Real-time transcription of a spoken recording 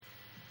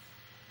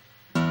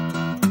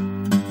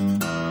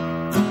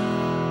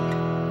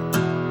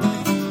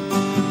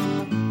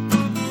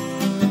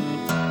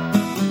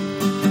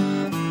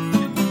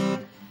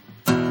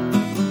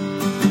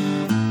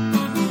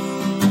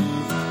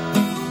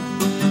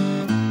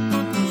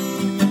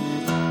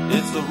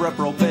the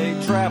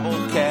Reprobate Travel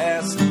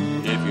Cast.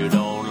 If you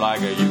don't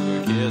like it, you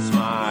can kiss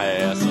my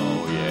ass,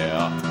 oh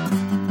yeah.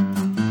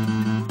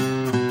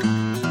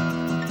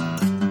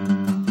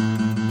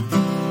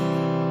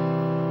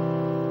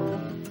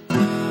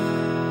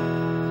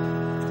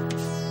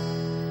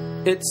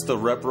 It's the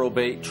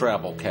Reprobate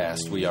Travel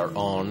Cast. We are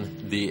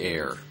on the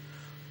air.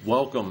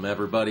 Welcome,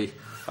 everybody.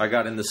 I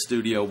got in the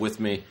studio with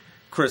me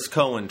Chris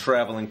Coen,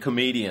 traveling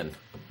comedian.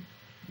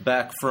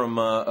 Back from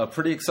a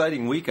pretty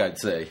exciting week, I'd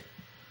say.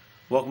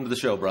 Welcome to the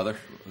show, brother.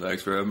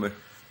 Thanks for having me.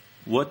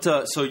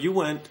 So you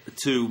went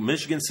to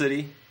Michigan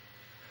City?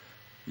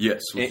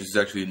 Yes, which is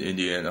actually in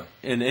Indiana.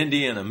 In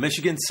Indiana,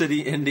 Michigan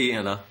City,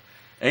 Indiana.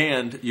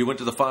 And you went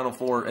to the Final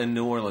Four in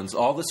New Orleans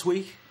all this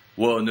week?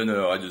 Well,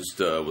 no. I just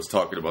was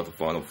talking about the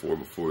Final Four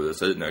before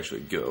this. I didn't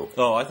actually go.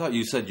 Oh, I thought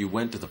you said you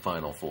went to the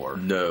Final Four.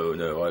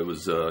 No. I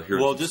was here.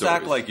 Well, just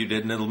act like you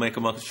did, and it'll make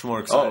a much more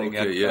exciting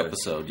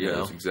episode. You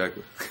know?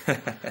 Exactly.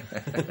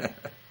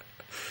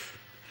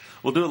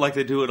 We'll do it like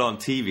they do it on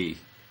TV.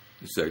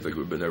 Just act like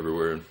we've been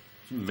everywhere and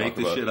make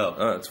the shit up.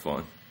 That's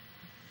fun.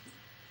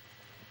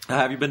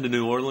 Have you been to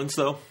New Orleans,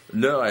 though?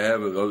 No, I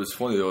haven't. It was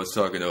funny, though. I was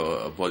talking to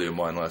a buddy of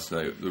mine last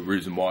night. The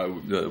reason why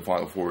the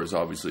Final Four is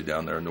obviously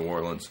down there in New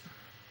Orleans.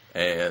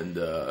 And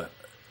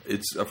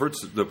I've heard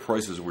the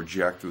prices were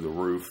jacked through the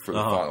roof for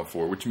the Final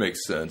Four, which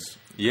makes sense.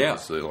 Yeah.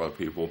 Obviously, a lot of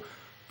people.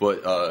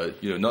 But,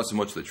 not so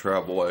much the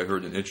travel. I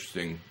heard an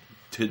interesting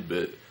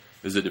tidbit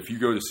is that if you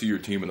go to see your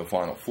team in the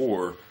Final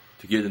Four,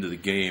 to get into the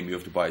game, you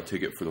have to buy a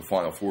ticket for the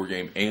Final Four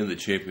game and the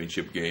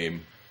championship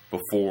game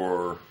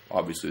before,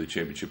 obviously, the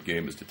championship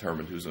game is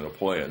determined who's going to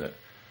play in it.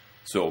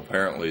 So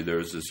apparently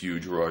there's this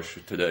huge rush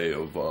today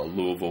of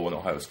Louisville and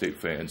Ohio State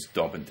fans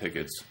dumping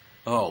tickets.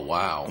 Oh,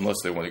 wow. Unless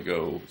they want to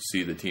go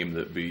see the team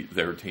that beat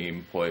their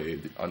team play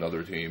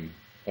another team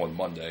on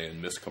Monday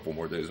and miss a couple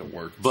more days of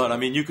work. But, I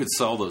mean, you could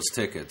sell those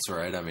tickets,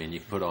 right? I mean,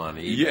 you put on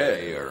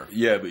eBay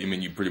Yeah, but, I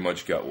mean, you pretty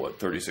much got,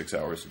 36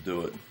 hours to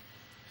do it.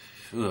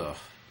 Ugh.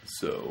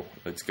 So,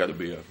 it's got to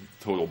be a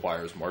total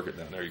buyer's market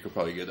down there. You could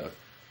probably get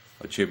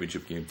a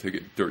championship game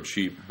ticket dirt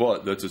cheap.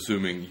 But that's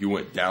assuming you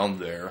went down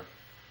there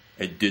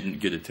and didn't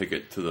get a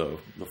ticket to the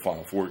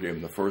Final Four game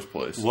in the first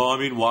place. Well, I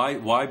mean,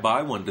 why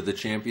buy one to the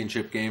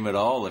championship game at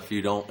all if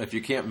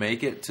you can't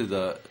make it to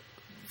the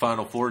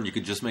Final Four and you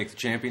could just make the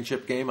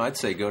championship game? I'd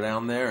say go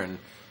down there and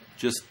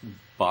just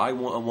buy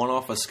one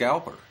off a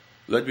scalper.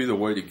 That'd be the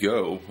way to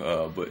go.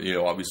 But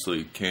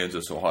obviously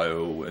Kansas,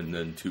 Ohio, and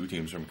then two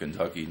teams from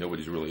Kentucky.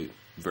 Nobody's really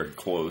very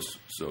close,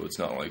 so it's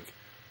not like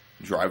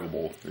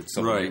drivable. It's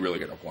something you really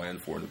got to plan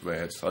for in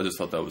advance. I just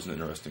thought that was an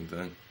interesting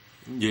thing.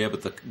 Yeah,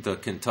 but the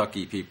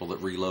Kentucky people that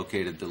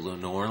relocated to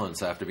New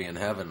Orleans have to be in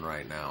heaven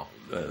right now.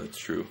 That's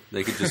true.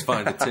 They could just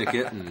find a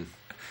ticket, and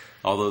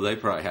although they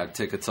probably had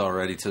tickets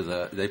already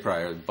they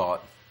probably had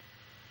bought.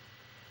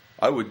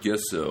 I would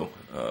guess so.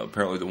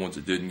 Apparently the ones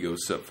that didn't go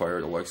set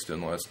fire to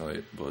Lexington last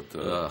night, but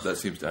that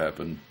seems to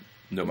happen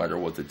no matter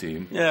what the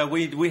team. Yeah,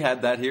 we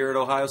had that here at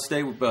Ohio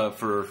State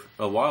for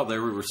a while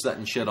there. We were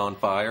setting shit on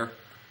fire.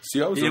 See,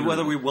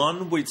 whether we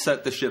won, we'd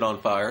set the shit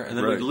on fire, and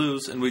then we'd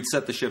lose, and we'd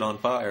set the shit on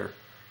fire.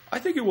 I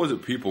think it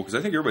wasn't people, because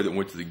I think everybody that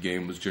went to the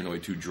game was generally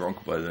too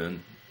drunk by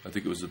then. I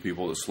think it was the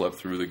people that slept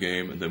through the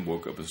game and then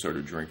woke up and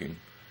started drinking.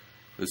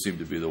 That seemed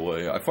to be the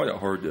way. I find it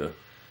hard to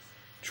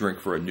drink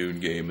for a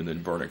noon game and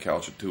then burn a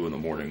couch at 2 in the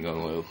morning. I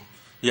don't know.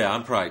 Yeah,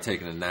 I'm probably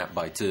taking a nap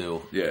by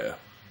 2. Yeah.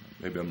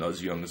 Maybe I'm not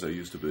as young as I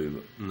used to be.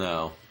 But.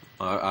 No.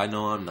 I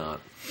know I'm not.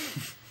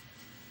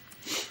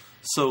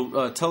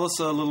 So tell us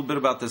a little bit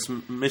about this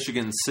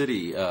Michigan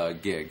City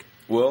gig.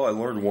 Well, I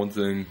learned one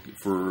thing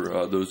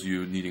for those of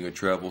you needing a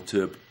travel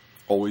tip.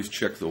 Always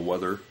check the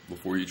weather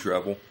before you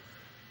travel.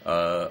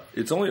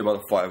 It's only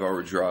about a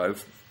 5-hour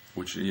drive,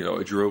 which,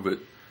 I drove it.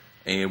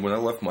 And when I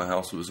left my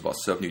house, it was about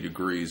 70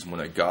 degrees. When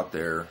I got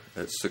there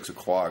at 6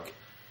 o'clock,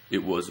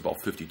 it was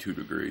about 52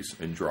 degrees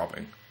and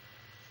dropping.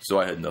 So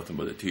I had nothing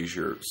but a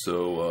T-shirt.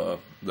 So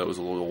that was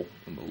a little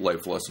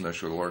life lesson I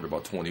should have learned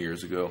about 20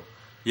 years ago.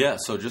 Yeah,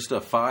 so just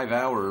 5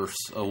 hours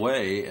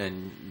away,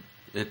 and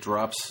it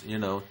drops,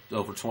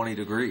 over 20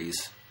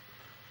 degrees.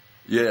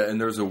 Yeah, and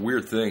there's a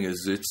weird thing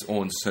is it's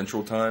on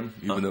Central Time,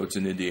 even though it's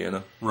in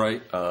Indiana.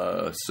 Right.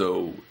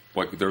 So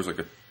there was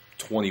a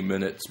 20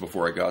 minutes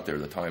before I got there,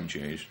 the time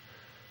changed.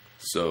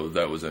 So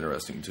that was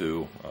interesting,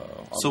 too.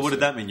 So what did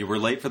that mean? You were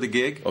late for the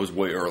gig? I was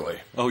way early.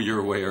 Oh, you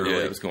were way early.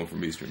 Yeah, I was going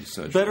from Eastern to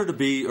Central. Better to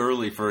be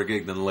early for a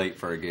gig than late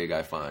for a gig,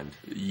 I find.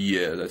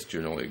 Yeah, that's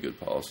generally a good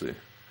policy.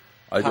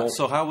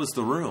 So how was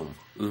the room?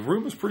 The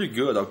room was pretty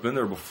good. I've been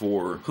there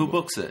before. Who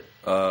books it?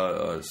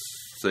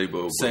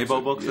 Sabo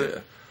books it?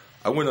 Yeah.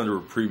 I went under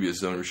a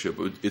previous ownership.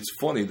 It's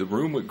funny. The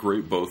room went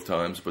great both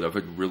times, but I've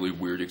had really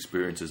weird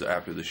experiences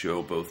after the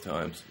show both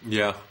times.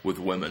 Yeah. With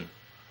women.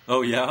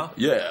 Oh, yeah?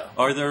 Yeah.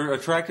 Are there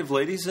attractive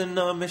ladies in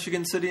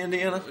Michigan City,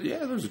 Indiana?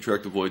 Yeah, there's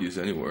attractive ladies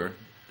anywhere.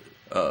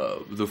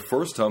 The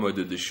first time I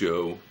did the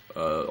show,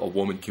 a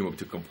woman came up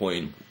to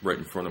complain right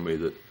in front of me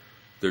that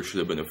there should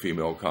have been a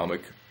female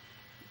comic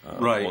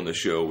on the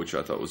show, which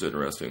I thought was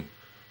interesting.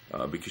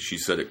 because she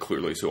said it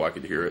clearly so I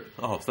could hear it.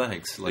 Oh,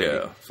 thanks, lady.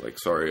 Yeah, it's like,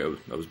 sorry,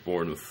 I was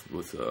born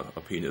with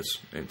a penis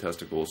and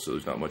testicles, so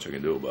there's not much I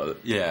can do about it.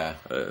 Yeah.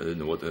 I didn't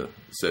know what to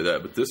say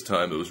that, but this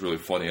time it was really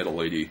funny. I had a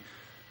lady,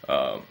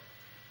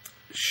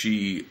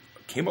 she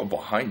came up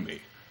behind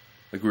me,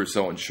 like we were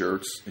selling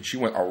shirts, and she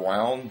went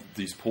around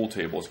these pool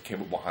tables,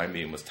 came up behind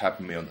me and was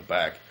tapping me on the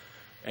back,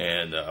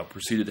 and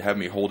proceeded to have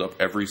me hold up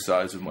every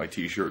size of my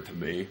T-shirt to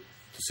me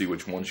to see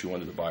which one she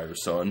wanted to buy her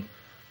son.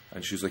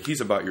 And she's like,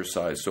 he's about your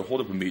size, so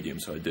hold up a medium.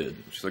 So I did.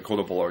 She's like,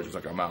 hold up a large. I was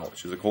like, I'm out.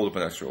 She's like, hold up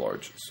an extra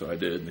large. So I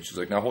did. And she's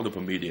like, now hold up a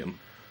medium.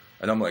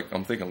 And I'm like,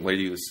 I'm thinking,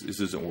 lady, this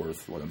isn't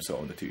worth what I'm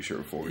selling the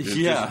T-shirt for.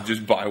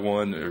 Just buy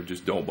one or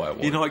just don't buy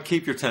one. You know what?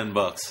 Keep your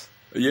 $10.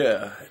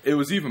 Yeah. It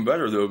was even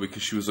better, though,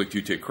 because she was like, do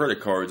you take credit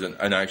cards?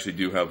 And I actually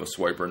do have a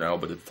swiper now,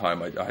 but at the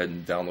time I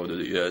hadn't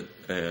downloaded it yet.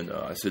 And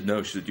I said,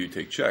 no. She said, do you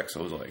take checks?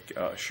 I was like,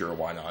 sure,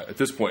 why not? At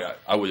this point,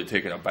 I would have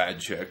taken a bad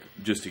check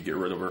just to get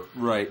rid of her.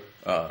 Right.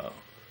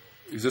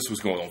 Because this was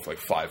going on for like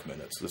 5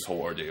 minutes, this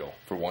whole ordeal,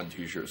 for one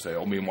T-shirt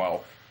sale.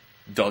 Meanwhile,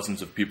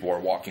 dozens of people are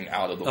walking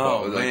out of the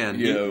bar. Oh, man.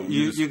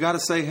 You got to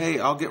say, hey,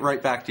 I'll get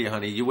right back to you,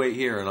 honey. You wait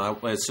here,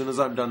 and as soon as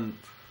I'm done.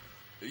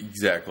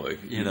 Exactly.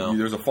 You know.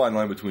 There's a fine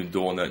line between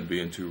doing that and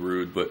being too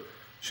rude. But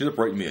she ended up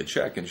writing me a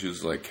check, and she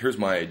was like, here's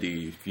my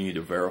ID if you need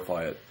to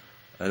verify it.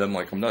 And I'm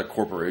like, I'm not a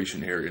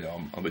corporation here,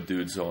 I'm a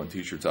dude selling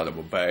T-shirts out of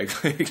a bag.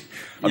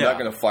 I'm not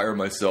going to fire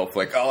myself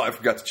like, oh, I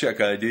forgot to check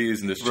IDs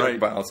and this check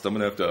bounced. I'm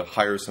going to have to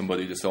hire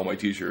somebody to sell my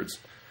T-shirts.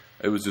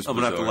 It was just I'm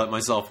going to have to let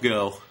myself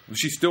go.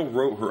 She still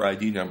wrote her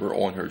ID number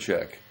on her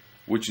check,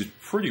 which is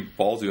pretty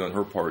ballsy on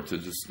her part to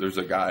just, there's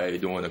a guy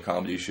doing a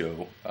comedy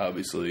show,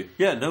 obviously.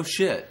 Yeah, no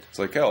shit. It's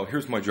like, oh,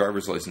 here's my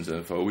driver's license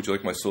info. Would you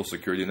like my social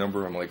security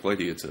number? I'm like,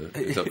 lady, it's a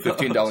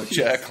 $15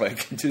 check.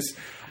 Like,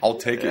 I'll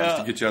take it just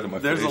to get you out of my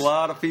face. There's a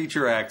lot of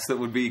feature acts that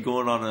would be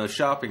going on a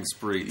shopping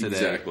spree today.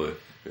 Exactly.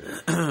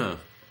 Yeah.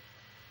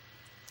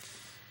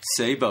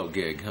 Sabo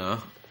gig, huh?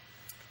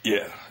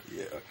 Yeah.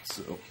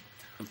 So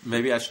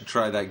maybe I should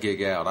try that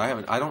gig out.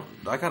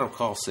 I gotta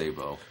call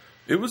Sabo.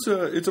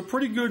 It's a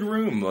pretty good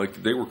room.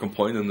 Like, they were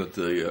complaining that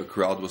the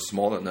crowd was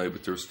small that night,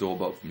 but there's still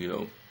about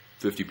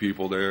 50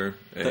 people there.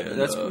 And,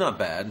 that's not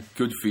bad.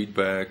 Good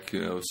feedback.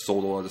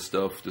 Sold a lot of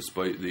stuff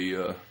despite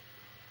the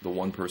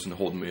one person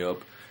holding me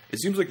up. It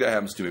seems like that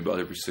happens to me about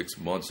every 6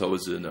 months. I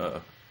was in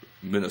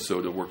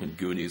Minnesota working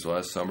Goonies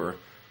last summer,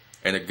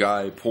 and a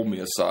guy pulled me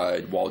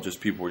aside while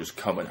just people were just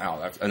coming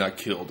out, and I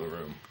killed the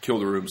room.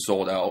 Killed the room,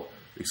 sold out,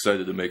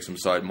 excited to make some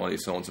side money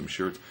selling some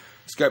shirts.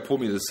 This guy pulled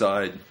me to the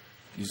side.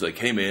 He's like,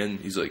 hey, man.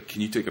 He's like,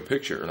 can you take a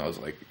picture? And I was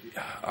like,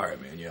 yeah, all right,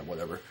 man. Yeah,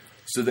 whatever.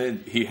 So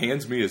then he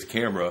hands me his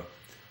camera,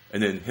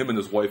 and then him and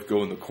his wife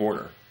go in the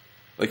corner.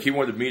 Like, he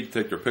wanted me to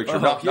take their picture.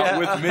 Not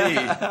with me,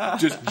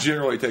 just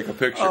generally take a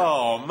picture.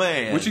 Oh,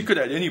 man. Which he could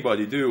have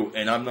anybody do,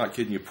 and I'm not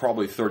kidding you,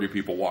 probably 30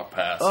 people walk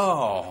past.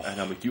 Oh. And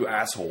I'm like, you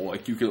asshole.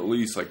 Like, you could at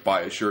least,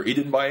 buy a shirt. He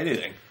didn't buy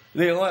anything.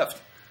 They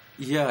left.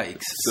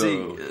 Yikes.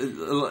 So,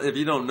 see, if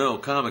you don't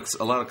know,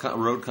 a lot of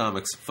road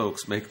comics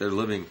folks make their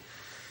living.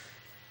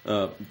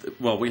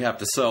 We have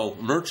to sell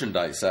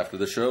merchandise after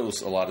the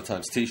shows a lot of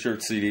times.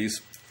 T-shirts,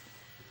 CDs.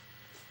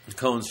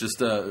 Coen's just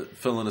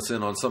filling us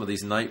in on some of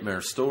these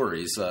nightmare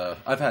stories.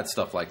 I've had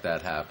stuff like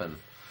that happen.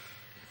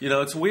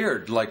 It's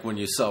weird, like, when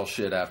you sell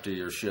shit after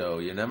your show.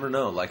 You never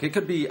know. Like, it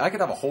could be, I could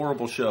have a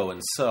horrible show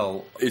and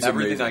sell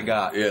everything I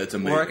got. Yeah, it's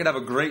amazing. Or I could have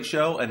a great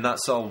show and not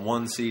sell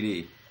one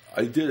CD.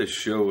 I did a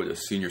show at a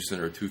senior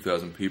center of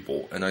 2,000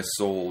 people, and I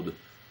sold,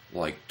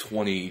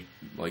 20,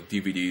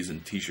 DVDs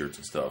and T-shirts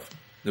and stuff.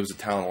 There was a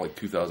town of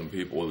 2,000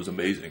 people. It was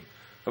amazing.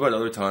 I've had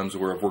other times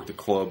where I've worked a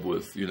club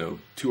with,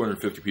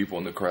 250 people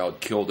in the crowd,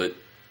 killed it,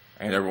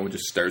 and everyone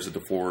just stares at the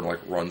floor and,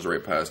 runs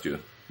right past you.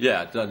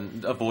 Yeah,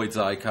 it avoids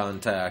eye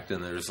contact,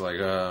 and they're just like,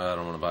 I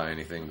don't want to buy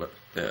anything. But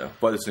yeah,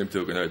 by the same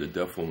token, I had a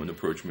deaf woman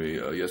approach me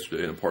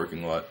yesterday in a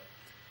parking lot,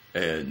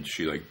 and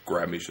she,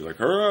 grabbed me. She's like,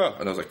 hurrah!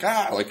 And I was like,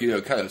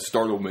 kind of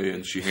startled me,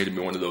 and she handed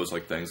me one of those,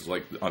 things,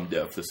 I'm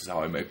deaf, this is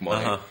how I make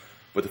money. Uh-huh.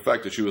 But the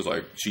fact that she was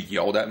she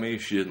yelled at me,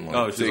 she didn't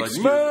she's like,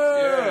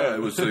 yeah,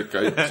 it was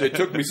it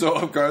took me so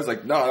off guard. I was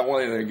like, no, I don't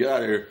want anything, get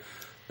out of here.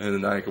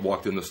 And then I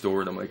walked in the store,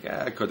 and I'm like,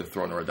 I could have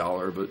thrown her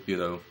 $1, but,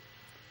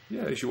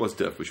 yeah, she was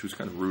deaf, but she was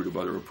kind of rude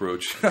about her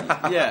approach.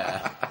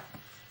 Yeah.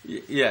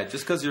 Yeah,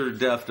 just because you're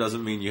deaf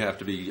doesn't mean you have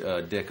to be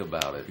a dick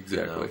about it.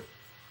 Exactly.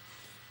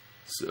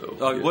 So,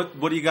 yeah.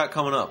 What do you got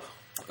coming up?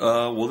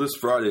 This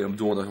Friday I'm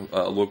doing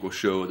a local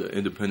show at the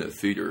Independent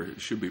Theater. It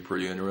should be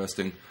pretty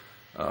interesting.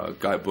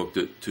 Guy booked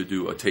it to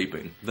do a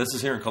taping. This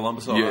is here in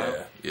Columbus,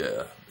 Ohio?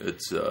 Yeah.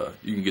 It's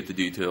you can get the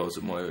details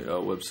at my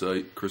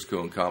website,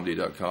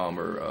 chriscoencomedy.com,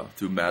 or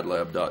through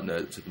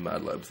madlab.net. It's at the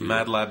Madlab Theater.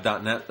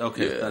 Madlab.net?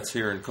 Okay, yeah. That's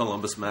here in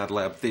Columbus,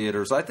 Madlab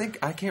Theaters. I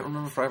can't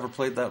remember if I ever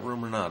played that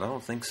room or not. I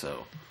don't think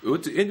so.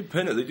 It's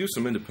independent. They do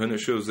some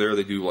independent shows there.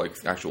 They do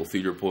actual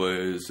theater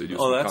plays. They do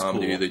some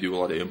comedy. Cool. They do a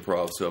lot of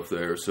improv stuff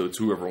there. So it's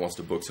whoever wants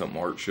to book some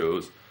art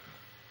shows.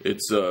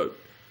 It's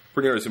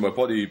pretty interesting. My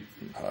buddy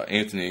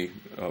Anthony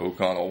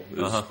O'Connell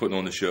is putting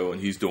on the show, and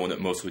he's doing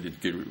it mostly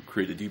to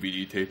create a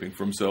DVD taping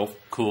for himself.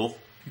 Cool.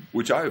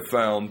 which I have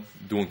found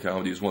doing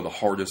comedy is one of the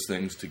hardest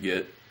things to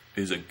get,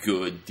 is a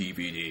good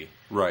DVD.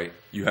 Right.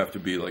 You have to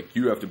be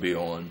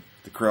on,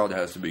 the crowd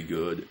has to be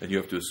good, and you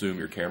have to assume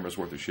your camera's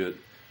worth of shit.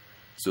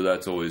 So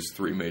that's always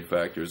three main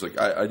factors. Like,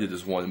 I did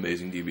this one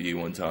amazing DVD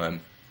one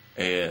time,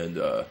 and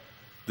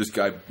this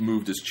guy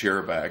moved his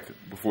chair back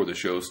before the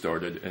show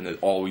started, and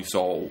all we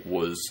saw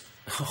was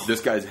this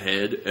guy's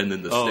head and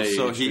then the stage.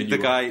 Oh, so the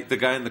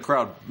guy in the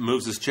crowd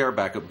moves his chair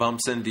back, it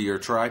bumps into your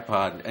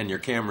tripod, and your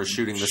camera's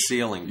shooting the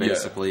ceiling,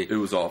 basically. Yeah, it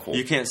was awful.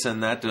 You can't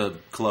send that to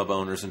club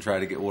owners and try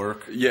to get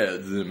work. Yeah,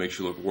 then it makes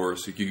you look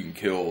worse. You can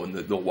kill, and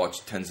they'll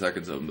watch 10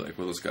 seconds of them, like,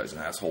 well, this guy's an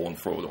asshole, and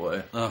throw it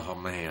away. Oh,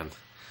 man.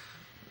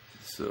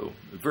 So,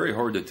 very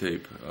hard to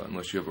tape,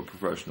 unless you have a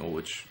professional,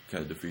 which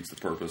kind of defeats the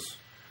purpose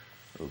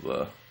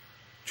of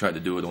trying to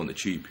do it on the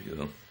cheap, you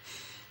know.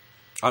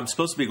 I'm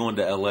supposed to be going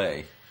to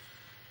L.A.,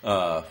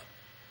 I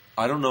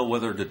don't know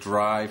whether to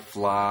drive,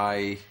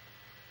 fly,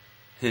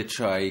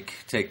 hitchhike,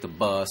 take the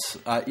bus.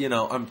 I don't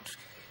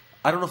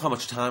know how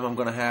much time I'm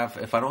going to have.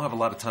 If I don't have a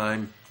lot of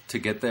time to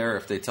get there,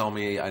 if they tell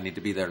me I need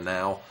to be there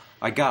now,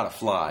 I got to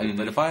fly. Mm-hmm.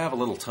 But if I have a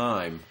little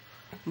time,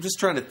 I'm just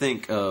trying to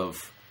think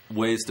of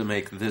ways to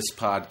make this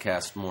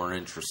podcast more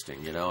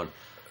interesting, you know. And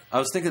I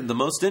was thinking the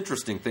most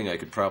interesting thing I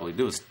could probably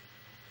do is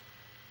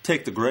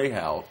take the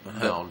Greyhound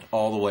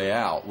all the way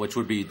out, which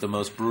would be the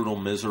most brutal,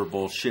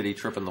 miserable, shitty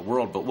trip in the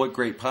world. But what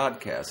great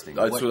podcasting!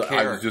 That's what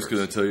I was just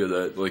going to tell you,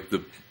 that like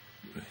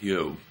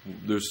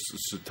there's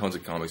tons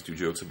of comics do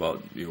jokes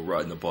about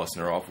riding the bus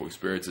and their awful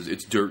experiences.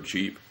 It's dirt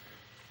cheap,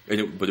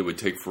 but it would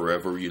take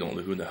forever. You don't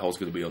know who in the hell's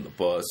going to be on the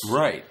bus,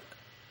 right?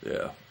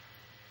 Yeah.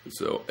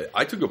 So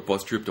I took a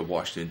bus trip to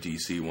Washington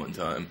D.C. one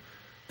time.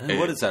 And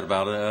what is that,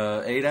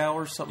 about 8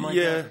 hours, something like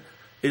that? Yeah.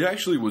 It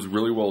actually was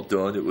really well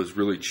done. It was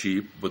really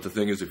cheap. But the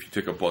thing is, if you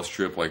take a bus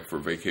trip, like for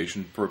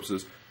vacation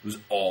purposes, it was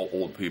all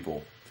old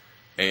people.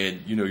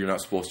 And, you're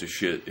not supposed to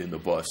shit in the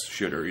bus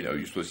shitter.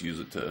 You're supposed to use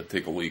it to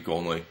take a leak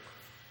only.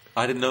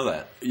 I didn't know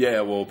that.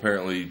 Yeah, well,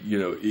 apparently,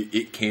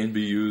 it can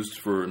be used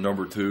for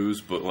number twos,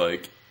 but,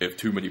 like, if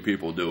too many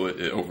people do it,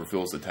 it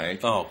overfills the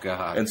tank. Oh,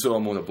 God. And so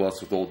I'm on a bus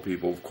with old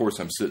people. Of course,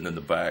 I'm sitting in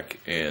the back,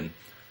 and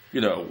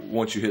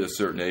once you hit a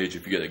certain age,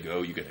 if you got to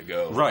go, you got to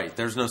go. Right.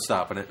 There's no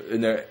stopping it.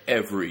 And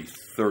every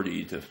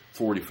 30 to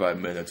 45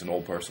 minutes, an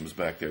old person was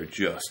back there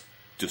just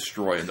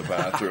destroying the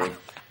bathroom.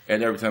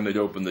 And every time they'd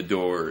open the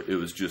door, it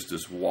was just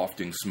this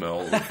wafting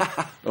smell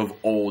of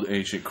old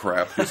ancient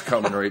crap just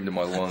coming right into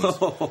my lungs.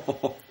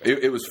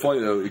 It was funny,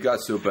 though. It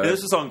got so bad.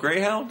 This was on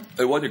Greyhound?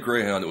 It wasn't a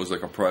Greyhound. It was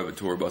like a private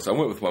tour bus. I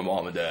went with my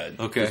mom and dad.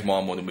 Okay. His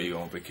mom wanted me to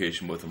go on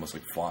vacation with him. I was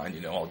like,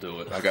 fine, I'll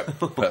do it. I got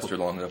pestered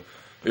long enough.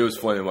 It was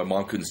funny. My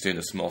mom couldn't stand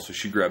the smell, so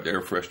she grabbed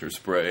air freshener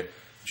spray.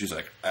 She's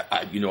like,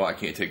 I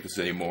can't take this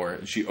anymore.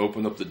 And she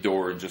opened up the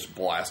door and just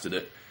blasted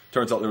it.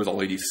 Turns out there was a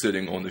lady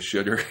sitting on the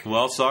shitter.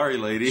 Well, sorry,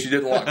 lady. She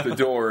didn't lock the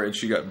door, and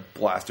she got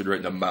blasted right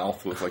in the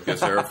mouth with like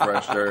this air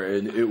freshener.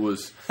 And it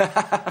was,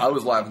 I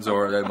was laughing so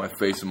hard I had my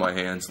face in my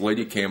hands. The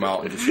lady came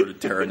out and just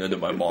started tearing into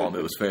my mom.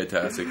 It was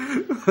fantastic.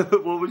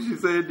 What was she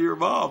saying to your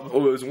mom?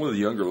 Oh, it was one of the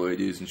younger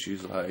ladies, and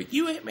she's like,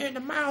 "You hit me in the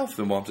mouth."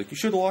 And Mom's like, "You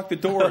should have locked the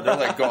door." And they're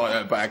like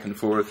going back and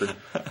forth. And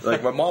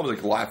like my mom was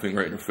like laughing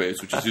right in her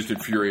face, which is just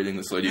infuriating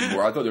this lady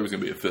more. I thought there was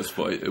going to be a fist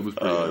fight. It was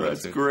pretty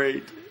interesting. That's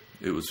great.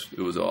 It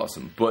was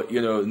awesome. But,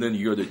 and then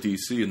you go to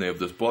D.C. and they have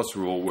this bus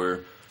rule where,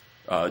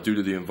 due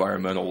to the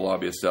environmental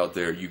lobbyists out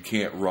there, you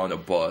can't run a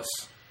bus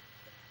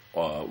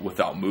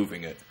without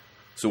moving it.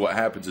 So what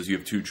happens is you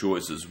have two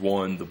choices.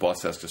 One, the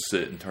bus has to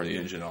sit and turn the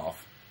engine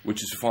off,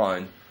 which is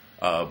fine.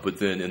 But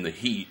then in the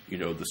heat,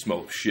 the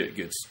smoke shit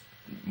gets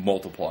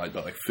multiplied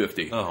by like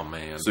 50. Oh,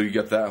 man. So you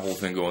get that whole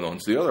thing going on.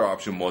 So the other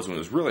option was when it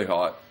was really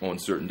hot on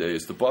certain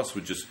days, the bus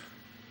would just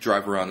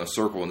drive around in a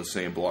circle in the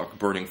same block,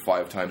 burning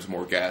 5 times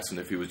more gas than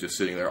if he was just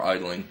sitting there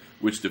idling,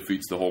 which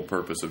defeats the whole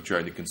purpose of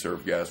trying to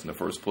conserve gas in the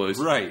first place.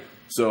 Right.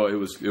 So it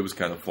was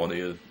kind of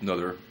funny.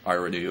 Another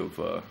irony of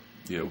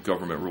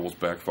government rules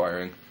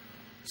backfiring.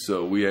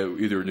 So we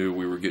either knew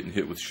we were getting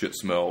hit with shit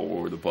smell,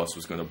 or the bus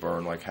was going to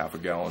burn like half a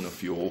gallon of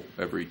fuel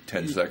every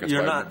 10 seconds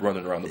by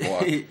running around the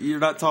block. You're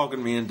not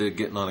talking me into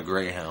getting on a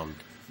Greyhound.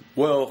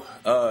 Well,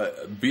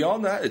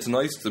 beyond that, it's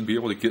nice to be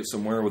able to get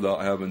somewhere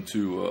without having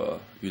to,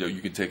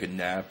 you can take a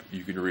nap,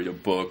 you can read a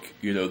book,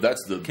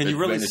 that's the Can you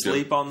really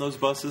sleep on those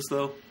buses,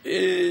 though?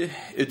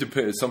 It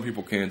depends. Some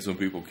people can, some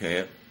people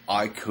can't.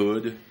 I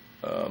could,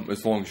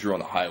 as long as you're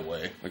on the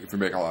highway. Like, if you're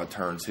making a lot of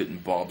turns, hitting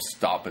bumps,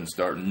 stopping,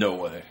 starting, no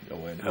way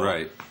in hell.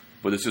 Right.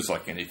 But it's just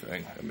like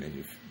anything. I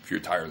mean, if you're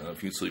tired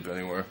enough, you can sleep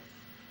anywhere.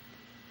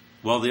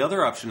 Well, the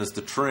other option is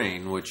the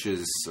train, which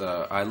is,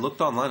 I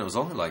looked online, it was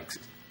only like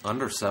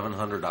under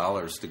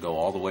 $700 to go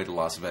all the way to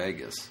Las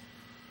Vegas.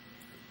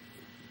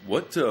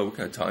 What kind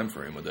of time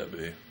frame would that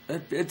be?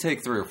 It'd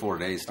take 3 or 4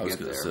 days to get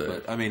there. Say.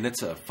 But, I mean,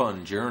 it's a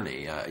fun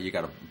journey. You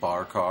got a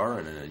bar car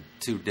and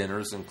 2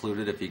 dinners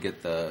included if you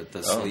get the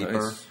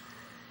sleeper. Nice.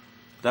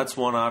 That's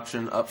one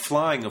option.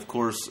 Flying, of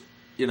course,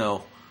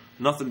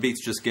 nothing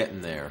beats just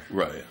getting there.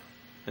 Right.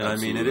 And, I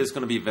mean, it is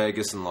going to be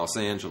Vegas and Los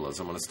Angeles.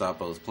 I'm going to stop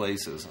both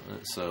places.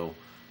 So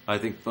I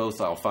think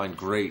both I'll find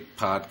great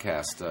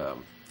podcast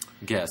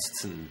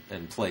guests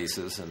and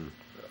places. And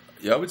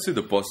yeah, I would say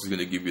the bus is going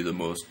to give you the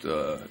most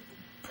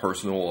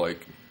personal,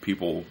 like,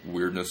 people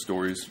weirdness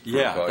stories.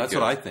 Yeah, that's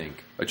what I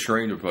think. A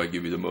train would probably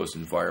give you the most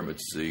environment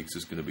to see because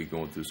it's going to be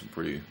going through some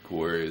pretty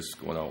cool areas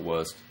going out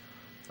west.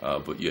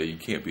 But yeah, you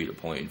can't beat a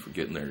plane for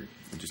getting there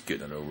and just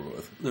getting it over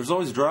with. There's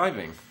always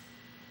driving.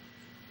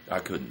 I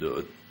couldn't do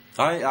it.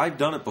 I've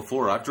done it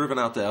before. I've driven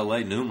out to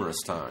L.A.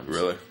 numerous times.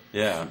 Really?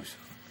 Yeah. Jeez.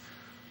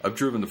 I've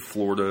driven to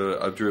Florida.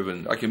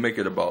 I can make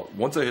it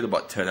once I hit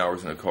about 10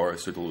 hours in a car, I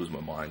start to lose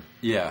my mind.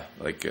 Yeah.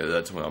 Like,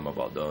 that's when I'm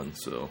about done,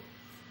 so.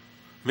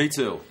 Me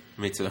too.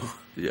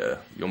 Yeah.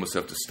 You almost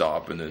have to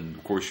stop, and then,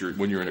 of course,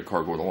 when you're in a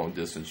car going a long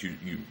distance,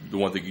 the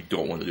one thing you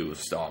don't want to do is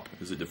stop,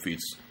 because it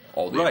defeats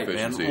all the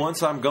efficiency. Right, man.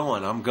 Once I'm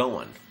going, I'm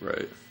going.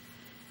 Right.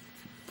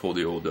 Pull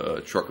the old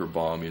trucker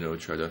bomb,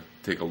 try to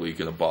take a leak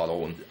in a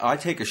bottle. And I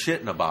take a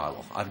shit in a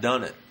bottle. I've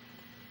done it.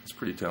 It's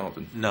pretty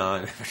talented. No,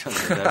 I've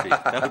never done it.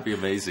 That would be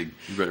amazing.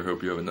 You better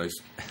hope you have a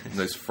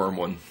nice firm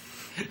one.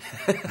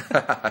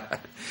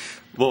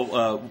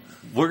 Well,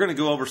 we're going to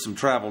go over some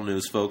travel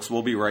news, folks.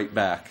 We'll be right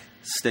back.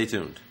 Stay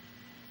tuned.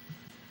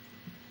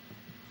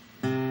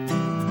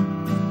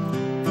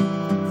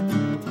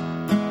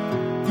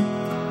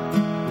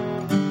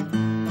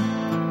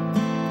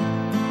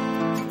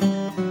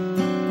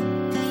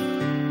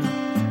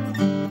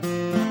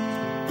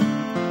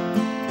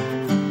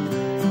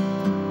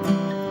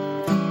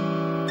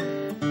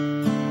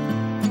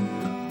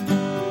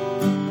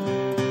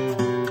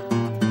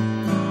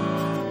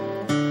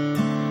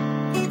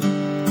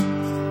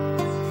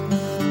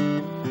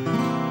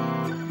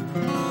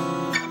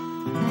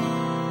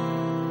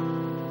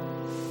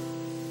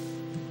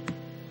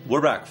 We're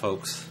back,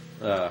 folks.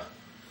 I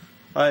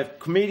have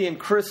comedian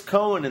Chris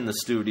Coen in the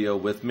studio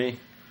with me.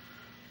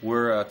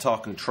 We're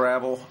talking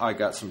travel. I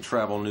got some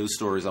travel news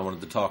stories I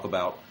wanted to talk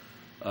about.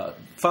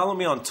 Follow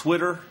me on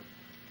Twitter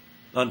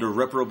under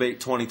Reprobate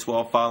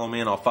 2012. Follow me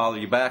and I'll follow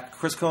you back.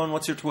 Chris Coen,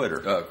 what's your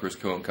Twitter? Chris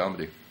Coen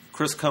Comedy.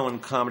 Chris Coen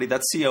Comedy.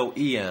 That's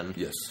Coen.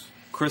 Yes.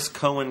 Chris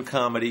Coen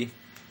Comedy.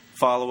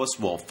 Follow us.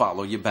 We'll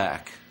follow you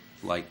back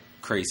like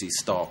crazy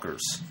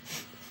stalkers.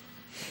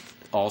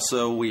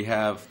 Also, we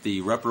have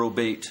the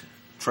Reprobate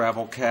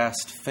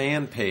Travelcast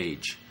fan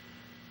page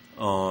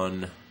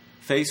on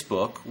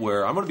Facebook,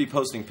 where I'm going to be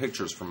posting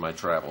pictures from my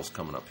travels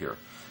coming up here.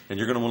 And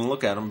you're going to want to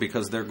look at them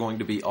because they're going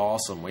to be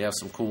awesome. We have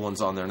some cool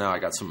ones on there now. I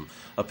got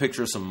a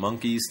picture of some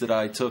monkeys that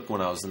I took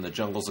when I was in the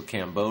jungles of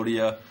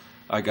Cambodia.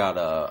 I got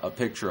a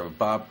picture of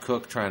Bob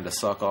Cook trying to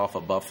suck off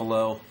a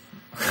buffalo.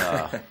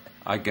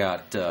 I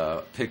got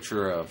a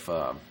picture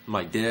of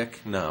my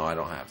dick. No, I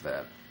don't have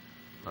that.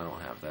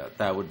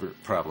 That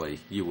would probably,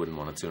 you wouldn't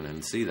want to tune in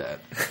and see that.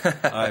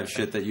 I have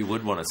shit that you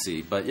would want to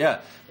see. But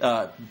yeah,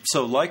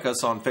 so like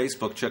us on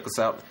Facebook, check us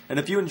out. And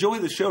if you enjoy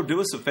the show, do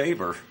us a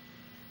favor.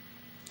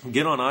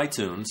 Get on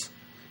iTunes,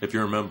 if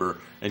you're a member,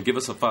 and give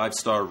us a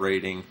 5-star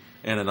rating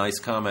and a nice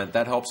comment.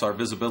 That helps our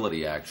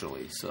visibility,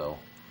 actually. So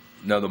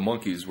now the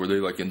monkeys, were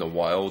they like in the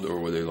wild, or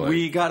were they like?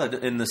 We got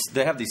it in this.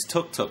 They have these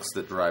tuk-tuks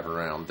that drive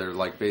around. They're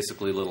like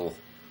basically little,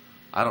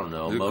 I don't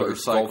know,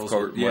 motorcycles. Golf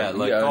cart,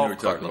 golf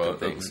cart looking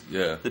things.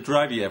 Yeah, that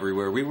drive you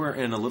everywhere. We were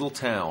in a little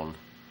town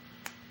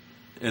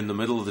in the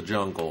middle of the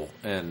jungle,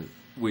 and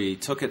we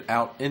took it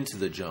out into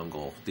the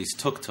jungle. These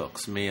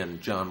tuk-tuks, me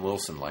and John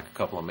Wilson, like a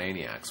couple of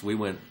maniacs. We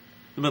went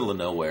in the middle of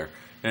nowhere,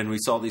 and we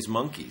saw these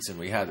monkeys, and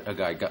we had a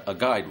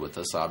guide with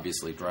us,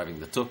 obviously, driving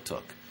the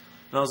tuk-tuk.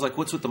 And I was like,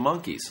 what's with the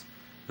monkeys?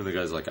 And the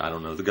guy's like, I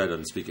don't know. The guy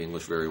doesn't speak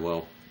English very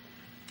well.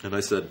 And I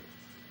said,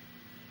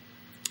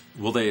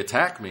 will they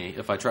attack me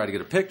if I try to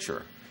get a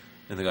picture?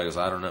 And the guy goes,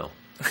 I don't know.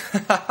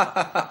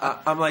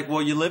 I'm like,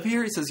 well, you live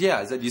here? He says, yeah.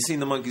 I said, you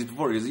seen the monkeys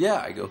before? He goes,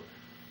 yeah. I go,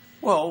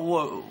 well,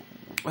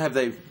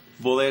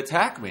 will they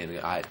attack me? And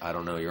I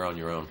don't know. You're on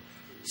your own.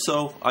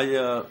 So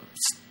I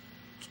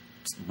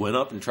went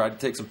up and tried to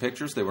take some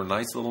pictures. They were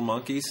nice little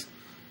monkeys.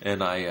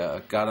 And I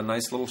got a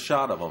nice little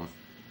shot of them.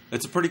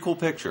 It's a pretty cool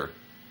picture.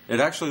 It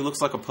actually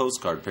looks like a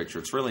postcard picture.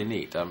 It's really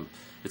neat.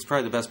 It's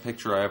probably the best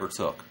picture I ever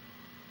took.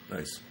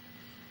 Nice.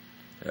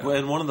 Yeah.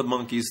 And one of the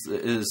monkeys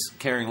is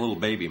carrying a little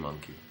baby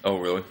monkey. Oh,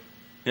 really?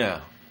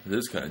 Yeah. It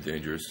is kind of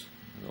dangerous.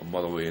 A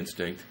motherly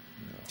instinct.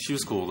 She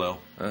was cool, though.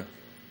 Huh?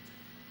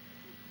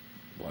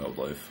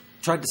 Wildlife.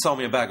 Tried to sell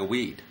me a bag of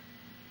weed.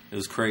 It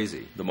was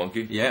crazy. The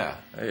monkey? Yeah.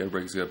 Hey,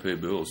 everybody's got to pay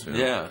bills. You know?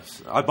 Yeah.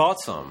 I bought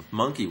some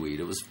monkey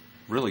weed. It was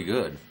really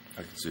good.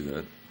 I can see that.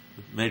 It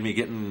made me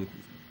get in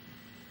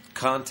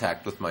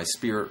contact with my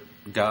spirit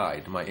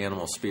guide, my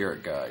animal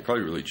spirit guide.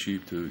 Probably really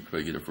cheap, too. You could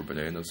probably get it for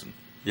bananas. And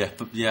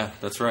yeah,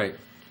 that's right.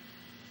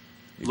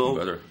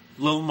 Better.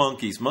 Little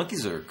monkeys.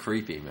 Monkeys are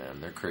creepy,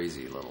 man. They're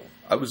crazy little.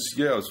 I was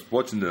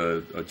watching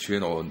a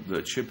channel, and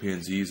the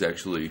chimpanzees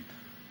actually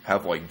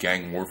have like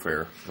gang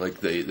warfare. Like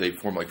they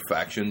form like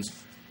factions,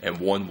 and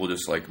one will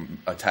just like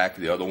attack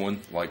the other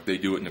one. Like they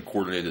do it in a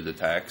coordinated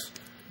attacks,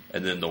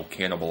 and then they'll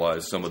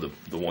cannibalize some of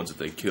the ones that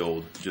they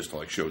killed just to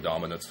like show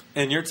dominance.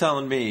 And you're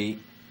telling me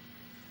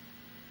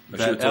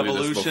that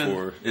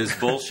evolution is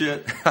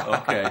bullshit?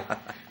 Okay.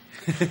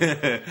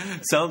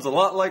 Sounds a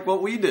lot like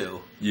what we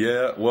do.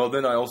 Yeah, well,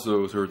 then I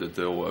also heard that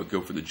they'll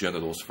go for the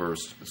genitals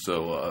first,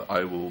 so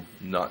I will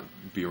not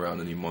be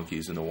around any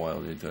monkeys in the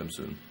wild anytime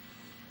soon.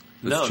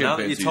 No, now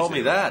that you told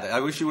me that.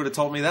 I wish you would have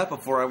told me that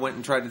before I went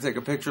and tried to take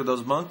a picture of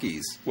those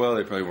monkeys. Well,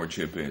 they probably weren't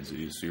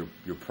chimpanzees, so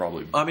you're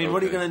probably... I mean,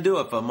 what are you going to do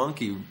if a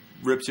monkey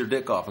rips your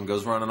dick off and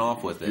goes running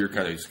off with it? You're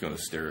kind of just going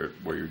to stare at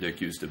where your dick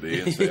used to be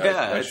and say,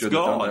 yeah, I it's shouldn't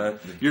have gone. done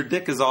that. Your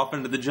dick is off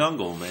into the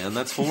jungle, man.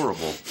 That's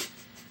horrible.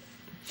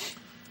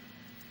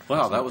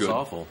 Wow, that was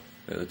awful.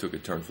 Yeah, that took a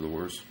turn for the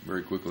worse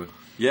very quickly.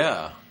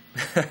 Yeah.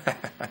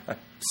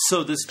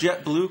 So this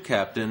Jet Blu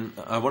captain,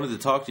 I wanted to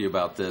talk to you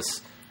about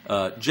this.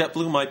 Jet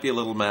Blu might be a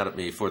little mad at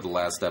me for the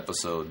last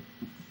episode.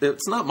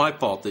 It's not my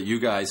fault that you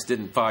guys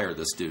didn't fire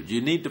this dude.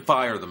 You need to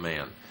fire the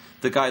man.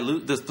 The guy,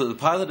 the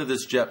pilot of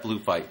this Jet Blu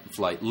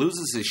flight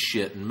loses his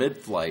shit in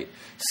mid-flight,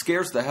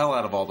 scares the hell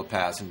out of all the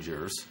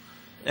passengers,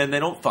 and they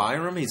don't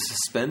fire him. He's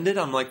suspended.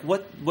 I'm like,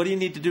 what do you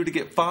need to do to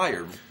get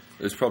fired?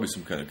 There's probably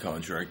some kind of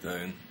contract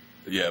thing.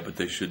 Yeah, but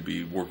they should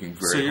be working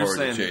very hard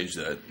to change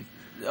that.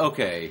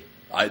 Okay.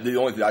 The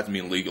only thing, I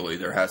mean, legally,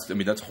 there has to... I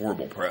mean, that's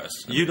horrible press.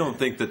 You don't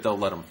think that they'll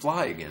let him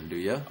fly again, do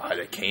you?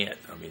 They can't.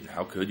 I mean,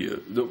 how could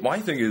you? My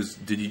thing is,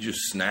 did he just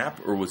snap,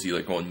 or was he,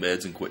 like, on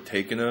meds and quit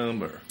taking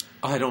them, or...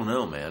 I don't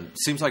know, man.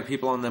 Seems like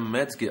people on them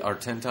meds are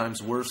 10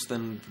 times worse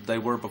than they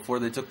were before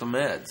they took the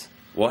meds.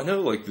 Well, I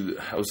know, like,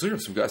 I was hearing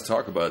some guys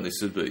talk about it, and they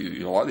said that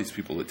a lot of these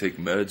people that take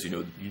meds,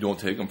 you don't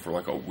take them for,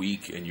 like, a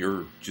week, and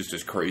you're just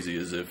as crazy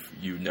as if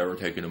you've never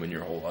taken them in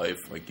your whole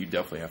life. Like, you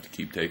definitely have to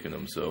keep taking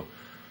them. So,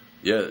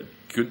 yeah,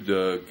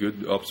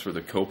 good ups for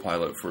the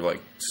co-pilot for,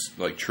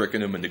 like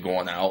tricking him into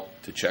going out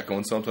to check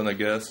on something, I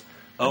guess.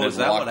 Oh, is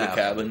that what happened?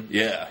 Cabin.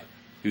 Yeah.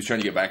 He was trying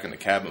to get back in the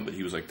cabin, but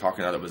he was, like,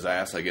 talking out of his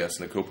ass, I guess,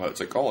 and the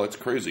co-pilot's like, oh, that's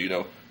crazy,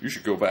 you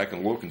should go back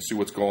and look and see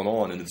what's going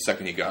on. And the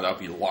second he got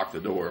up, he locked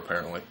the door,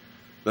 apparently.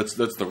 That's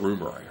the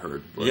rumor I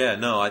heard. But. Yeah,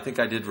 no, I think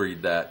I did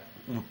read that.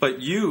 But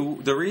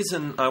the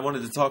reason I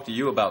wanted to talk to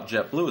you about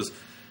Jet Blu is,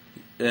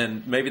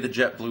 and maybe the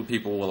Jet Blu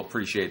people will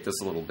appreciate this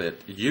a little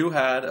bit, you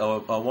had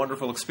a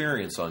wonderful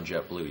experience on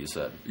Jet Blu, you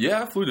said.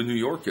 Yeah, I flew to New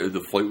York.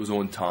 The flight was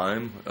on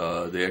time.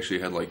 They actually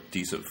had, like,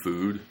 decent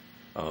food.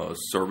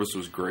 Service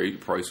was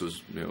great. Price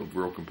was,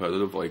 real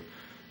competitive. Like,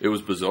 it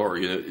was bizarre.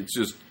 It's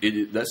just,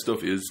 that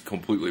stuff is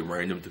completely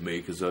random to me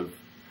because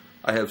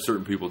I have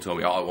certain people tell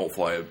me, I won't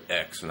fly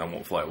X and I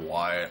won't fly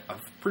Y.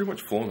 I've pretty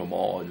much flown them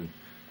all. And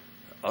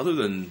other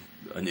than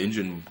an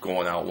engine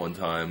going out one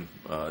time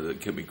that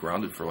kept me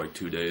grounded for like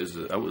 2 days,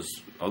 other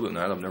than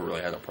that, I've never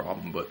really had a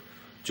problem. But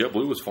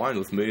JetBlue was fine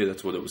with me.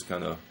 That's what it was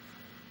kind of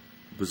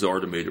bizarre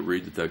to me to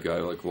read that guy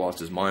like lost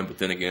his mind. But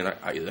then again,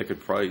 that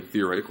could probably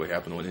theoretically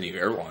happen on any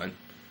airline.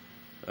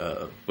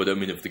 But I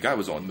mean, if the guy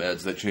was on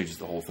meds, that changes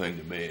the whole thing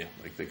to me.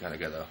 Like, they kind of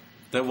got to...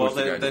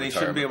 Then he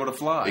shouldn't be able to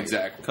fly.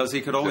 Exactly. Because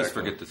he could always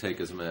forget to take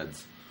his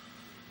meds.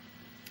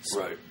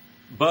 Right.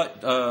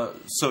 But,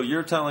 so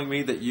you're telling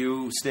me that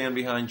you stand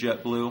behind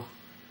JetBlue?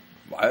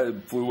 I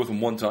flew with him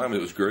one time, and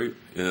it was great,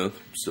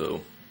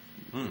 so...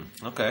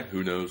 Okay.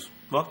 Who knows?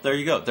 Well, there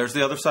you go. There's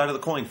the other side of the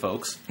coin,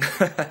 folks.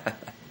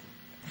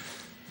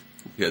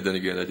 Yeah, then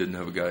again, I didn't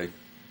have a guy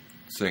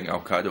saying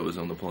Al-Qaeda was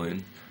on the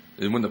plane.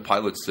 And when the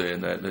pilot's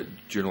saying that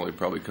generally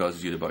probably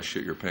causes you to about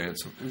shit your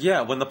pants.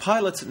 Yeah, when the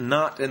pilot's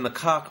not in the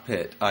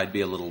cockpit, I'd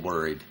be a little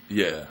worried.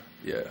 Yeah.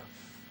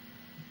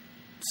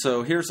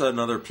 So here's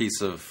another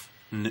piece of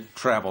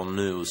travel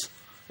news,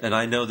 and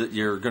I know that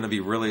you're going to be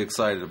really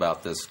excited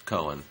about this,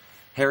 Coen.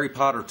 Harry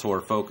Potter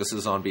Tour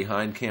focuses on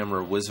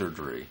behind-camera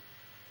wizardry.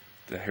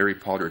 The Harry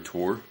Potter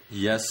Tour?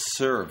 Yes,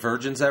 sir.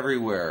 Virgins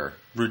everywhere.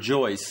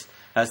 Rejoice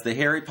as the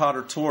Harry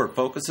Potter Tour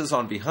focuses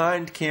on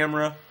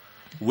behind-camera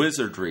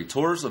wizardry.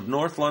 Tours of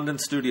North London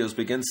studios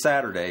begin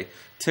Saturday.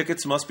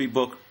 Tickets must be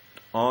booked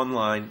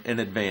online in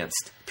advance.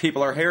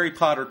 People are Harry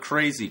Potter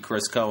crazy,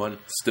 Chris Coen.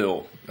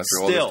 Still,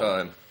 after all this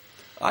time.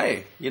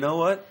 You know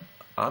what?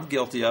 I'm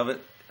guilty of it.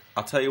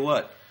 I'll tell you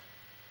what.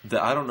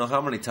 I don't know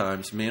how many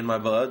times me and my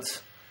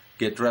buds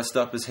get dressed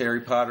up as Harry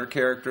Potter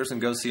characters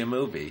and go see a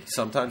movie.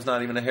 Sometimes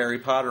not even a Harry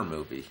Potter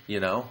movie,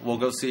 We'll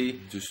go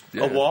see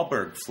a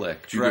Wahlberg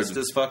flick dressed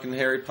as fucking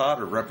Harry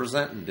Potter,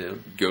 representing,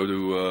 dude. Go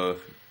to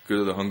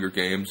the Hunger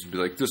Games and be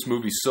like, this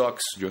movie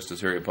sucks, dressed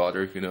as Harry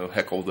Potter,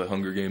 heckle the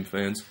Hunger Game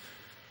fans.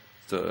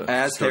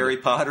 Harry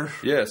Potter?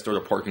 Yeah, start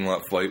a parking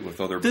lot fight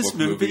with other This book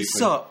movie movies.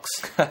 Sucks.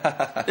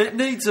 It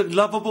needs a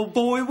lovable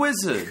boy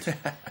wizard.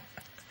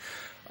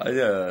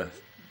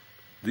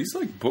 These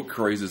like book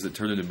crazes that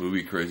turn into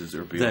movie crazes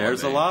are beyond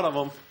There's me. a lot of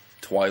them.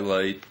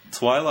 Twilight.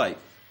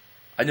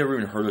 I never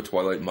even heard of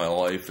Twilight in my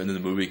life, and then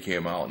the movie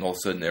came out, and all of a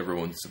sudden it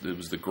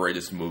was the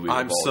greatest movie of all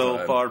time. I'm so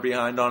far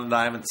behind on it,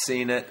 I haven't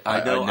seen it.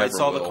 I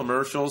saw the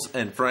commercials,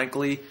 and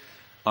frankly,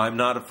 I'm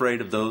not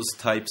afraid of those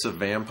types of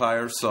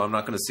vampires, so I'm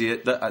not going to see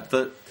it.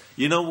 That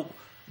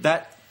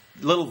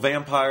little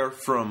vampire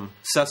from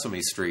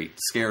Sesame Street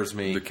scares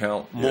me. The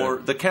Count. More.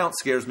 Yeah. The Count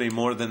scares me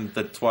more than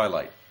the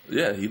Twilight.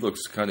 Yeah, he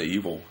looks kind of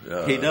evil.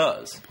 He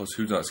does. Plus,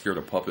 who's not scared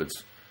of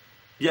puppets?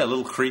 Yeah, a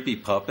little creepy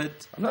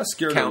puppet. I'm not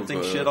scared counting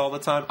of shit all the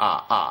time.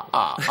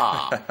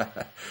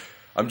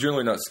 I'm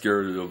generally not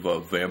scared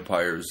of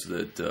vampires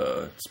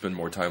that spend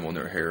more time on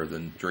their hair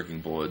than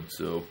drinking blood.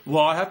 So,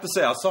 well, I have to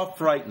say, I saw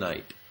Fright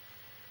Night.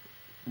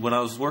 When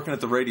I was working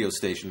at the radio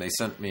station, they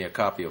sent me a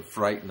copy of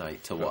Fright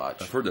Night to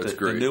watch. I've heard that's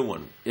great. The new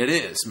one. It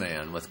is,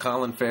 man, with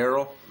Colin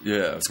Farrell.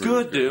 Yeah. It's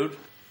good, dude.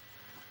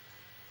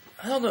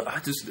 I don't know.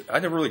 I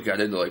never really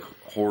got into like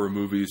horror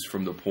movies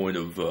from the point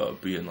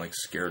of being like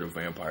scared of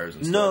vampires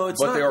and stuff. No,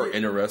 it's but not. They are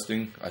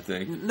interesting, I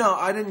think. No,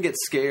 I didn't get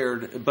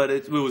scared, but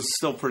it was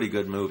still a pretty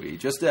good movie.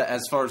 Just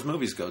as far as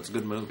movies go, it's a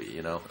good movie,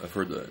 you know. I've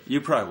heard that.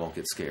 You probably won't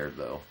get scared,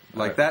 though.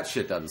 Like, that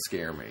shit doesn't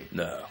scare me.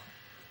 No.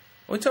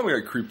 Only time we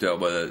got creeped out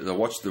by that, I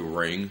watched The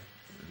Ring.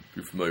 If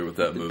you're familiar with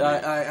that movie.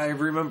 I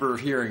remember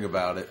hearing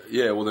about it.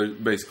 Yeah, well,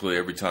 basically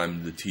every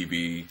time the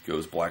TV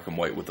goes black and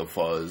white with a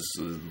fuzz,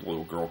 the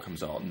little girl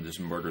comes out and just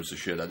murders the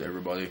shit out of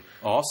everybody.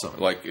 Awesome.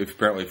 Like,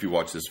 apparently if you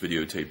watch this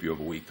videotape, you have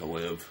a week to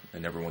live,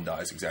 and everyone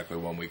dies exactly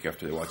 1 week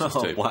after they watch this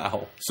tape.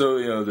 Wow. So,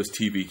 you know, this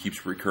TV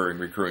keeps recurring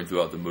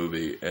throughout the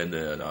movie, and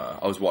then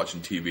I was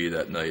watching TV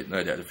that night, and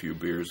I'd had a few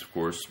beers, of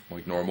course,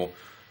 like normal.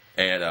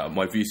 And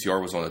my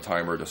VCR was on a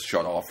timer to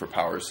shut off for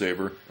power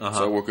saver. So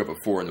I woke up at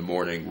 4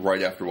 a.m.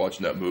 right after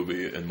watching that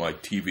movie, and my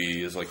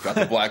TV is like got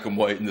the black and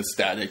white and the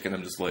static, and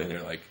I'm just laying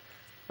there like,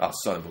 oh,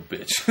 son of a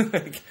bitch.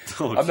 Like,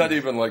 I'm not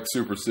even like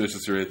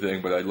superstitious or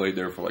anything, but I laid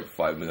there for like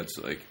 5 minutes.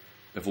 Like,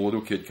 if a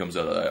little kid comes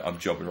out of that, I'm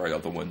jumping right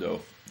out the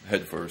window,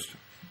 head first.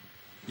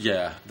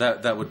 Yeah,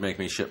 that would make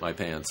me shit my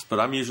pants. But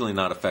I'm usually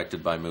not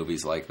affected by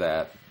movies like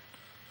that.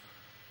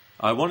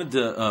 I wanted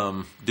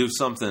to do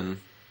something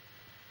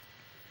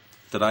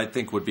that I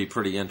think would be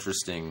pretty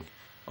interesting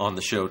on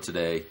the show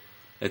today.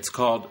 It's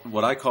called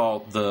what I call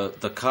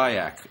the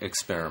Kayak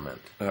Experiment.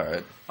 All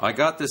right. I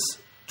got this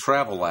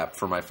travel app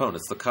for my phone.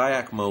 It's the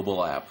Kayak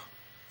mobile app.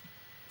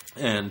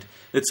 And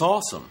it's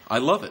awesome. I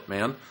love it,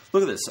 man.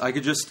 Look at this. I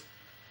could just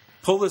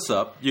pull this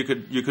up. You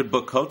could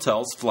book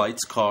hotels,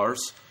 flights,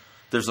 cars.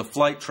 There's a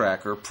flight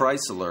tracker,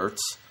 price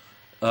alerts,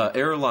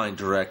 airline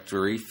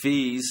directory,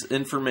 fees,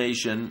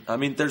 information. I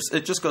mean,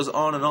 it just goes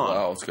on and on.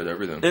 Wow, it's got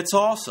everything. It's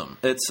awesome.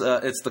 It's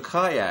the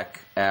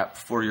Kayak app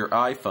for your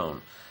iPhone,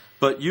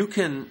 but you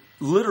can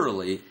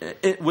literally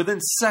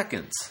within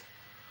seconds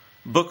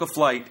book a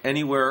flight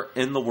anywhere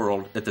in the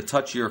world at the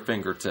touch of your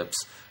fingertips,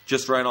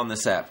 just right on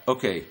this app.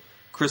 Okay,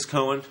 Chris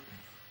Coen,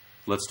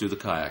 let's do the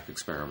Kayak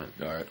Experiment.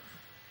 All right.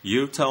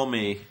 You tell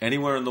me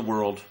anywhere in the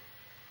world.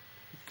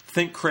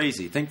 Think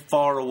crazy. Think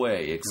far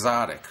away.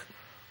 Exotic.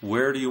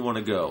 Where do you want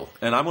to go?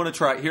 And I'm going to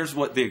try. Here's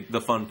what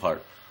the fun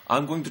part.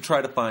 I'm going to try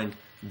to find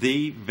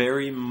the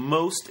very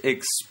most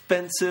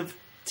expensive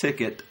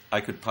ticket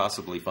I could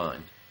possibly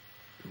find.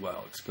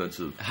 Wow,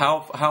 expensive.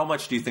 How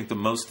much do you think the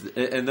most?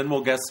 And then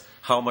we'll guess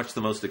how much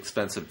the most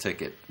expensive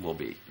ticket will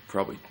be.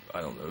 Probably,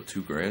 I don't know,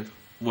 $2,000.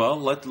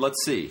 Well,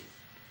 let's see.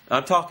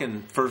 I'm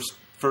talking first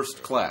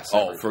class.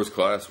 Oh, first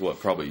class? What?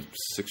 Probably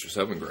 $6,000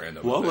 or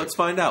 $7,000. Well, let's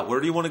find out. Where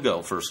do you want to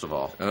go first of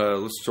all?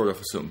 Let's start off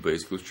with something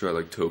basic. Let's try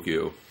like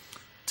Tokyo.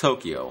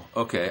 Tokyo.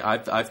 Okay,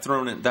 I've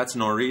thrown in. That's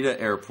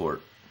Narita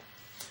Airport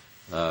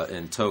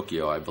in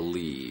Tokyo, I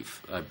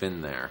believe. I've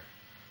been there.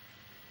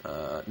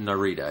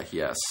 Narita,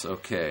 yes.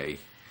 Okay,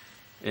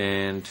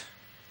 and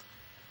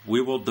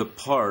we will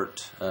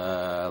depart.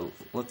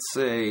 Let's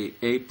say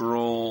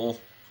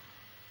April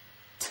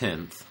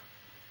 10th.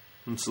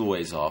 It's a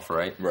ways off,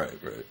 right? Right.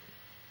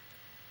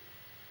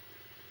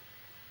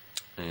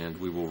 And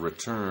we will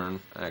return.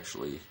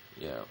 Actually,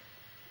 yeah.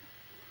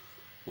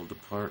 We'll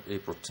depart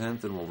April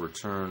 10th and we'll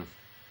return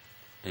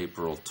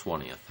April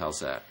 20th. How's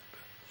that?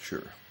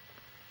 Sure.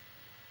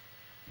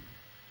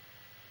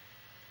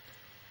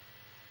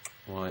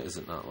 Why is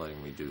it not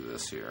letting me do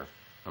this here?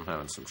 I'm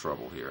having some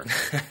trouble here.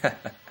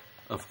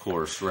 Of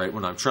course, right?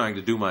 When I'm trying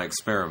to do my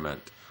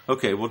experiment.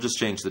 Okay, we'll just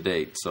change the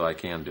date so I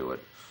can do it.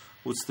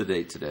 What's the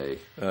date today?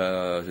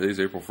 Today's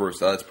April 1st.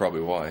 That's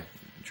probably why.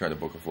 I'm trying to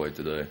book a flight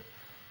today.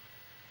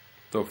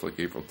 Thought for like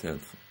April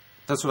 10th.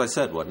 That's what I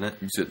said, wasn't it?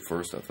 You said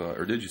 1st, I thought.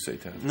 Or did you say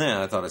 10th?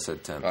 Nah, I thought I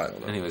said 10th. I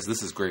don't know. Anyways,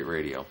 this is great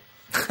radio.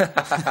 All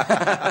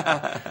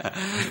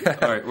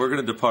right, we're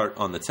going to depart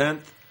on the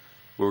 10th.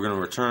 We're going to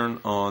return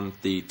on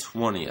the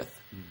 20th.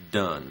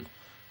 Done.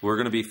 We're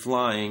going to be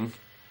flying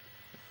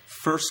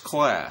first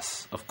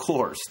class, of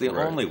course. The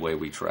only way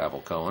we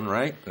travel, Coen,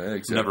 right? Yeah,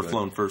 exactly. Never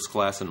flown first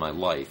class in my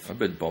life. I've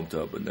been bumped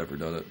up, but never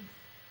done it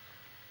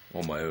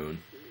on my own.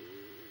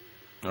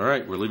 All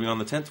right, we're leaving on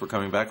the 10th. We're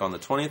coming back on the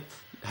 20th.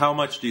 How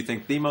much do you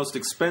think the most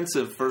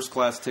expensive first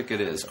class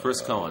ticket is?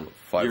 Chris Coen,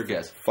 your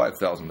guess.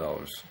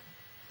 $5,000.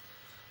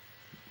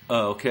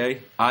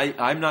 Okay.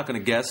 I'm not going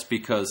to guess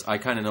because I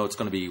kind of know it's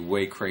going to be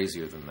way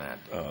crazier than that.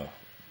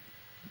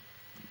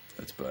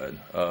 That's bad.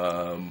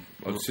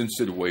 Since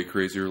it's way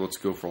crazier, let's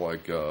go for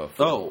like...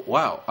 oh,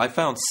 wow. I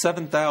found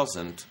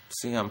 7,000.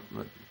 See,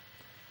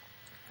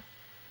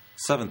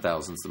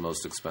 7,000 is the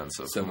most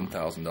expensive.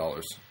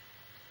 $7,000.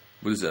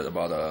 What is that,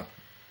 about a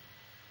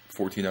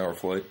 14-hour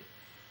flight?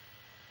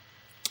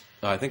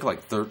 I think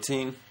like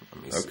 13.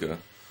 Let me see. Okay.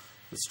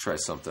 Let's try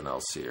something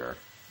else here.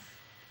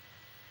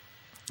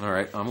 All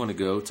right, I'm going to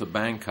go to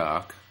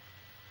Bangkok.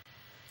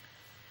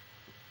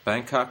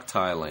 Bangkok,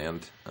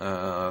 Thailand.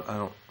 I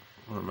don't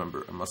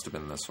remember. It must have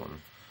been this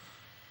one.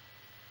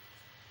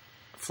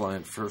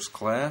 Flying first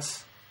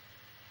class.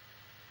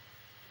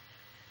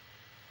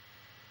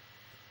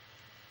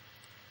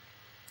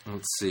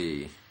 Let's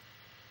see.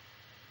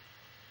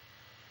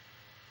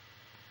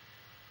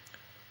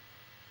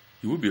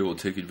 You would be able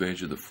to take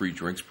advantage of the free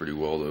drinks pretty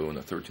well, though, in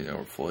a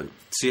 13-hour flight.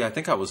 See, I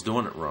think I was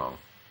doing it wrong.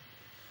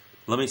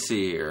 Let me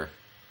see here.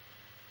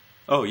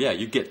 Oh, yeah,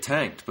 you get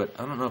tanked, but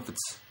I don't know if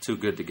it's too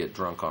good to get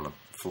drunk on a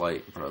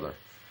flight, brother.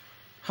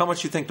 How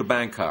much you think to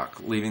Bangkok,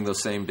 leaving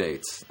those same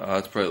dates?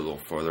 It's probably a little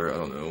farther. I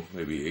don't know,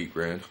 maybe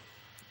 $8,000.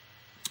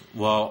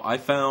 Well, I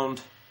found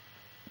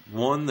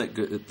one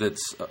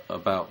that's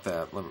about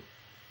that.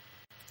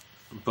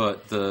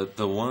 But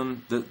the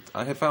one that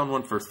I had found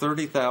one for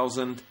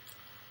 $30,148.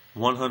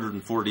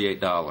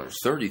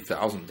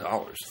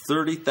 $30,000.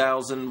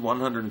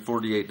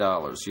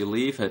 $30,148. You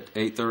leave at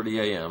 8:30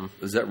 a.m.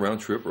 Is that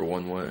round trip or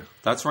one way?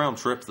 That's round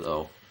trip,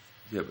 though.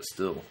 Yeah, but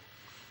still.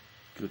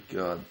 Good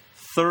God.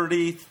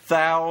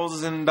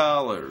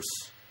 $30,000.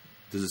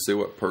 Does it say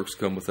what perks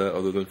come with that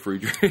other than free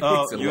drinks?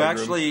 Oh, you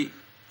actually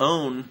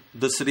own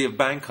the city of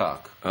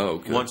Bangkok. Oh,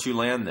 okay. Once you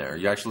land there,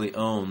 you actually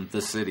own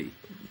the city.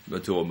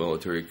 Until a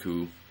military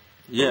coup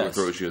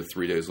overthrows you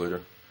 3 days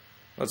later.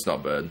 That's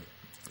not bad.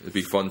 It'd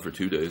be fun for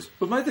 2 days.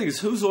 But my thing is,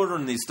 who's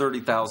ordering these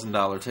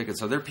 $30,000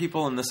 tickets? Are there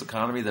people in this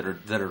economy that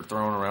are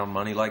throwing around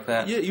money like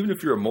that? Yeah, even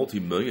if you're a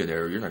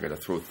multimillionaire, you're not going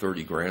to throw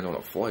 $30,000 on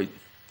a flight.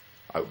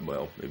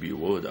 Well, maybe you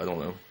would. I don't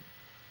know.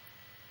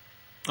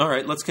 All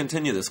right, let's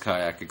continue this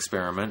kayak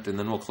experiment, and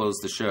then we'll close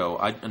the show.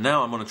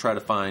 Now I'm going to try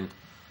to find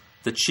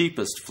the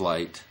cheapest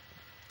flight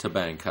to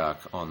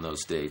Bangkok on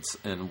those dates,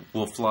 and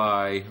we'll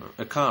fly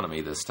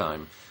economy this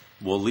time.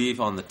 We'll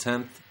leave on the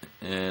 10th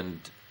and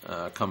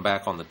come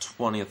back on the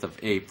 20th of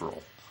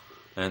April,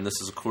 and this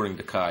is according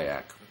to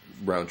Kayak.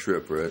 Round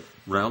trip, right?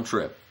 Round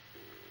trip.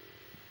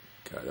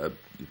 God,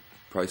 you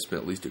probably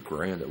spent at least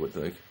 $1,000, I would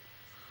think.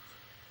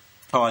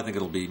 Oh, I think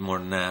it'll be more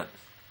than that.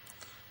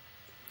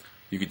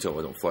 You can tell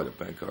I don't fly to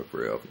Bangkok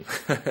very often.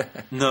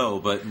 No,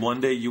 but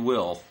one day you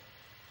will.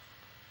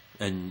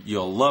 And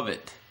you'll love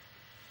it.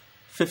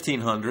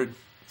 $1,500.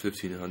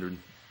 $1,500.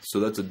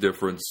 So that's a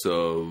difference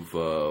of,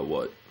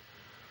 what?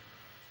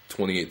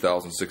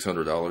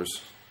 $28,600.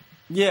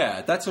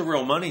 Yeah, that's a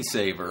real money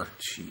saver.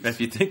 Jeez.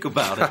 If you think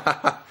about it.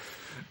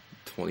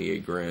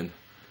 $28,000.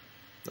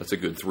 That's a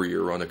good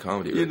 3-year run of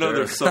comedy. You right know,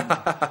 there.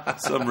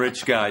 there's some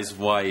rich guy's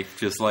wife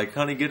just like,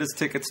 honey, get us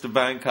tickets to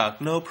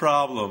Bangkok. No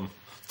problem.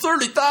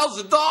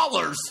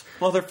 $30,000.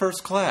 Well, they're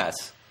first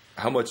class.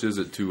 How much is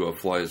it to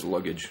fly as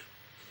luggage?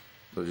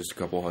 So just a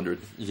couple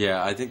hundred.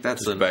 Yeah, I think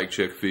that's a bag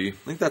check fee. I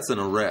think that's an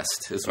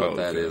arrest, is what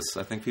that okay. is.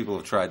 I think people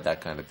have tried that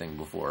kind of thing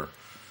before.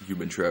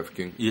 Human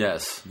trafficking.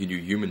 Yes. Can you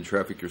human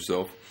traffic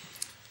yourself?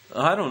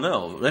 I don't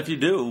know. If you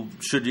do,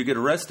 should you get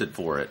arrested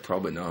for it?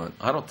 Probably not.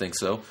 I don't think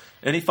so.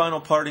 Any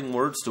final parting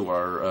words to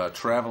our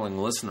traveling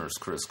listeners,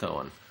 Chris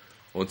Coen?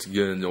 Once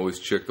again, always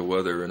check the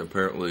weather, and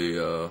apparently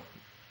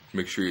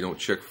make sure you don't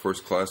check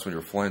first class when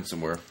you're flying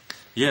somewhere.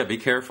 Yeah, be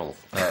careful.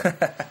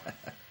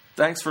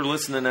 Thanks for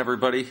listening,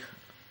 everybody.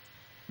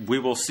 We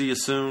will see you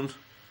soon.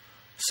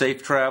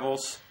 Safe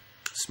travels.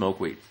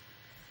 Smoke weed.